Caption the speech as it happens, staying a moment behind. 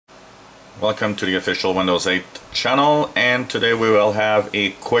Welcome to the official Windows 8 channel, and today we will have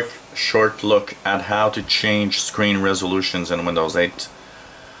a quick short look at how to change screen resolutions in Windows 8.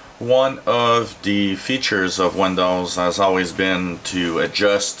 One of the features of Windows has always been to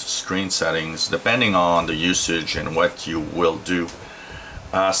adjust screen settings depending on the usage and what you will do.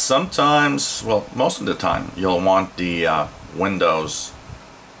 Sometimes, well, most of the time, you'll want the Windows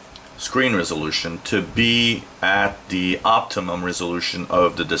screen resolution to be at the optimum resolution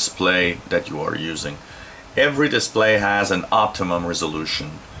of the display that you are using. Every display has an optimum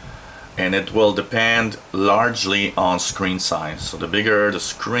resolution, and it will depend largely on screen size. So the bigger the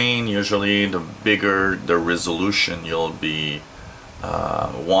screen, usually the bigger the resolution you'll be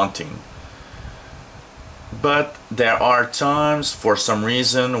wanting. But there are times, for some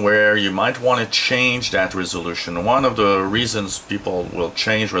reason, where you might want to change that resolution. One of the reasons people will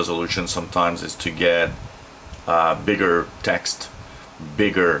change resolution sometimes is to get bigger text,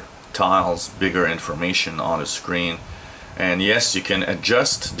 bigger tiles, bigger information on the screen. And yes, you can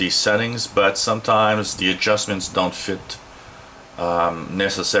adjust these settings, but sometimes the adjustments don't fit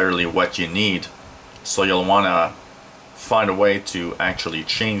necessarily what you need. So you'll want to find a way to actually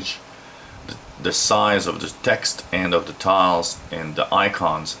change the size of the text and of the tiles and the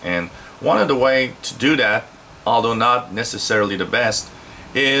icons. And one of the way to do that, although not necessarily the best,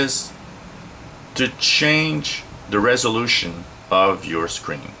 is to change the resolution of your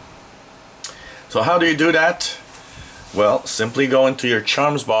screen. So how do you do that? Well, simply go into your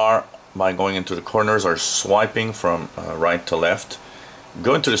charms bar by going into the corners or swiping from right to left.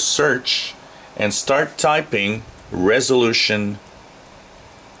 Go into the search and start typing resolution,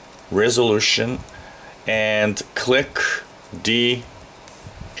 and click the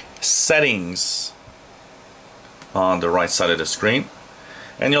settings on the right side of the screen,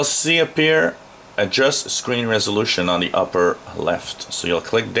 and you'll see appear adjust screen resolution on the upper left. So you'll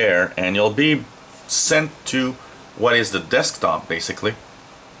click there and you'll be sent to what is the desktop basically,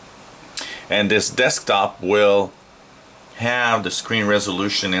 and this desktop will have the screen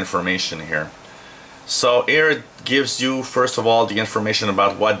resolution information here. So here it gives you, first of all, the information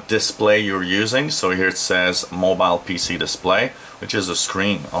about what display you're using. So here it says mobile PC display, which is a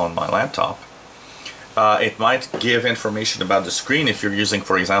screen on my laptop. It might give information about the screen if you're using,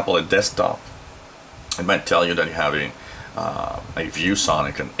 for example, a desktop. It might tell you that you have a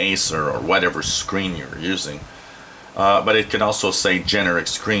ViewSonic, an Acer, or whatever screen you're using. But it can also say generic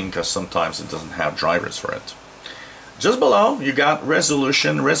screen because sometimes it doesn't have drivers for it. Just below, you got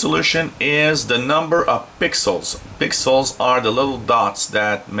resolution. Resolution is the number of pixels. Pixels are the little dots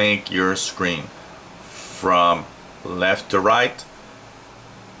that make your screen from left to right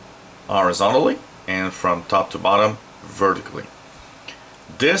horizontally and from top to bottom vertically.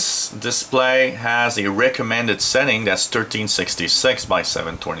 This display has a recommended setting that's 1366 by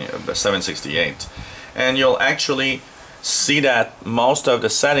 768, and you'll actually see that most of the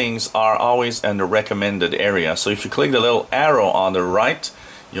settings are always in the recommended area. So if you click the little arrow on the right,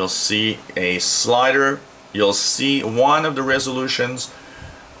 you'll see a slider. You'll see one of the resolutions,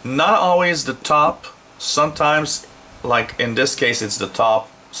 not always the top. Sometimes, like in this case, it's the top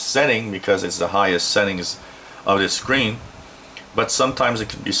setting because it's the highest settings of the screen, but sometimes it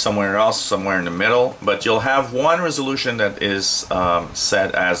could be somewhere else, somewhere in the middle. But you'll have one resolution that is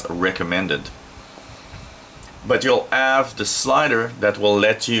set as recommended. But you'll have the slider that will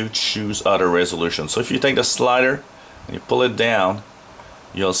let you choose other resolutions. So if you take the slider and you pull it down,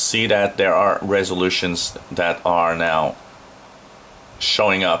 you'll see that there are resolutions that are now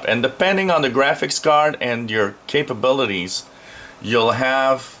showing up. And depending on the graphics card and your capabilities, you'll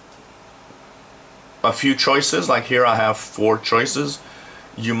have a few choices. Like here I have 4 choices.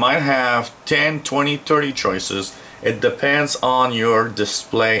 You might have 10, 20, 30 choices. It depends on your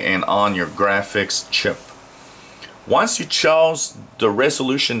display and on your graphics chip. Once you chose the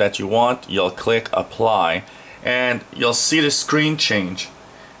resolution that you want, you'll click apply and you'll see the screen change,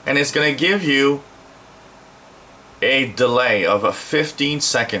 and it's going to give you a delay of 15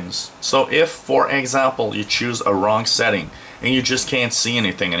 seconds. So if, for example, you choose a wrong setting and you just can't see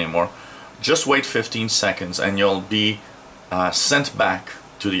anything anymore, just wait 15 seconds and you'll be sent back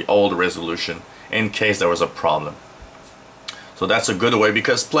to the old resolution in case there was a problem. So that's a good way,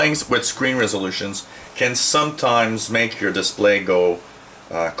 because playing with screen resolutions can sometimes make your display go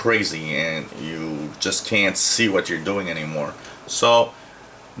crazy and you just can't see what you're doing anymore. So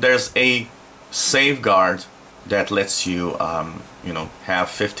there's a safeguard that lets you, have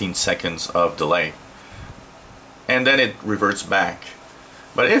 15 seconds of delay, and then it reverts back.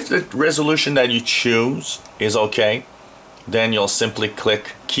 But if the resolution that you choose is okay, then you'll simply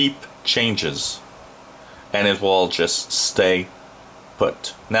click Keep Changes and it will just stay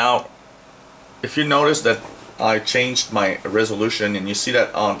put. Now, if you notice that I changed my resolution, and you see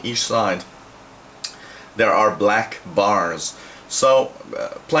that on each side there are black bars. So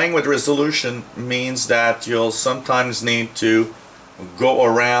playing with resolution means that you'll sometimes need to go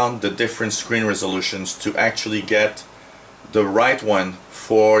around the different screen resolutions to actually get the right one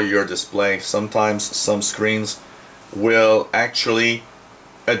for your display. Sometimes some screens will actually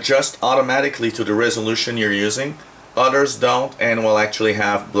adjust automatically to the resolution you're using, others don't, and will actually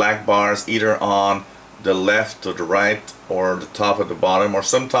have black bars either on the left or the right or the top or the bottom, or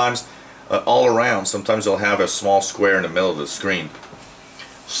sometimes all around. Sometimes you'll have a small square in the middle of the screen.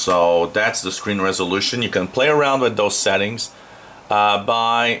 So that's the screen resolution. You can play around with those settings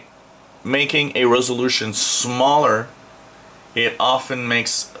by making a resolution smaller. It often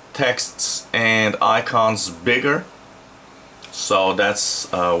makes texts and icons bigger, so that's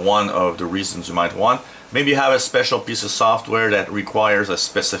one of the reasons you might want. Maybe you have a special piece of software that requires a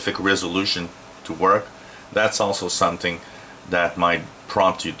specific resolution to work. That's also something that might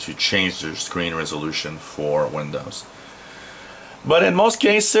prompt you to change your screen resolution for Windows. But in most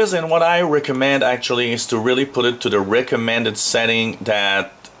cases, and what I recommend actually, is to really put it to the recommended setting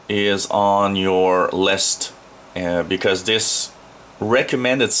that is on your list, because this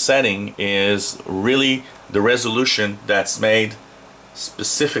recommended setting is really the resolution that's made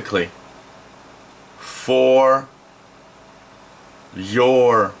specifically for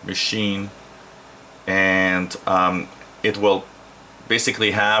your machine, and it will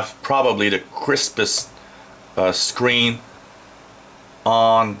basically have probably the crispest screen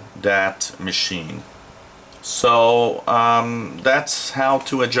on that machine. So that's how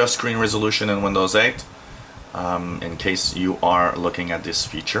to adjust screen resolution in Windows 8, in case you are looking at this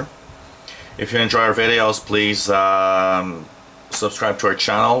feature. If you enjoy our videos, please subscribe to our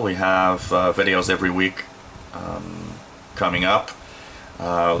channel. We have videos every week coming up.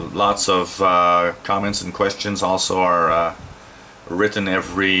 Lots of comments and questions also are written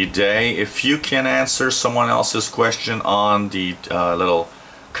every day. If you can answer someone else's question on the little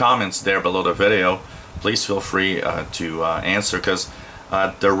comments there below the video, please feel free to answer, because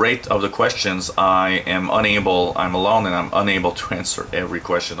at the rate of the questions I'm alone and I'm unable to answer every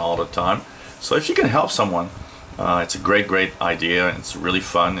question all the time. So if you can help someone, it's a great idea. It's really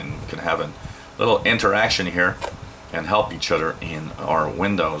fun, and we can have a little interaction here and help each other in our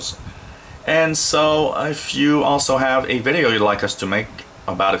Windows. And so if you also have a video you'd like us to make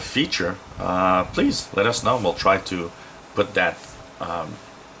about a feature, please let us know. We'll try to put that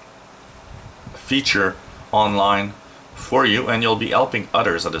feature online for you, and you'll be helping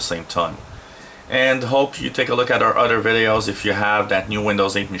others at the same time. And hope you take a look at our other videos. If you have that new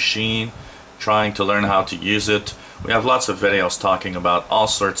Windows 8 machine, trying to learn how to use it, we have lots of videos talking about all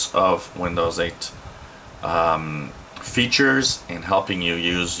sorts of Windows 8 features and helping you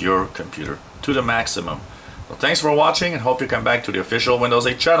use your computer to the maximum. Well, thanks for watching, and hope you come back to the official Windows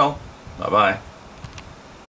 8 channel. Bye bye.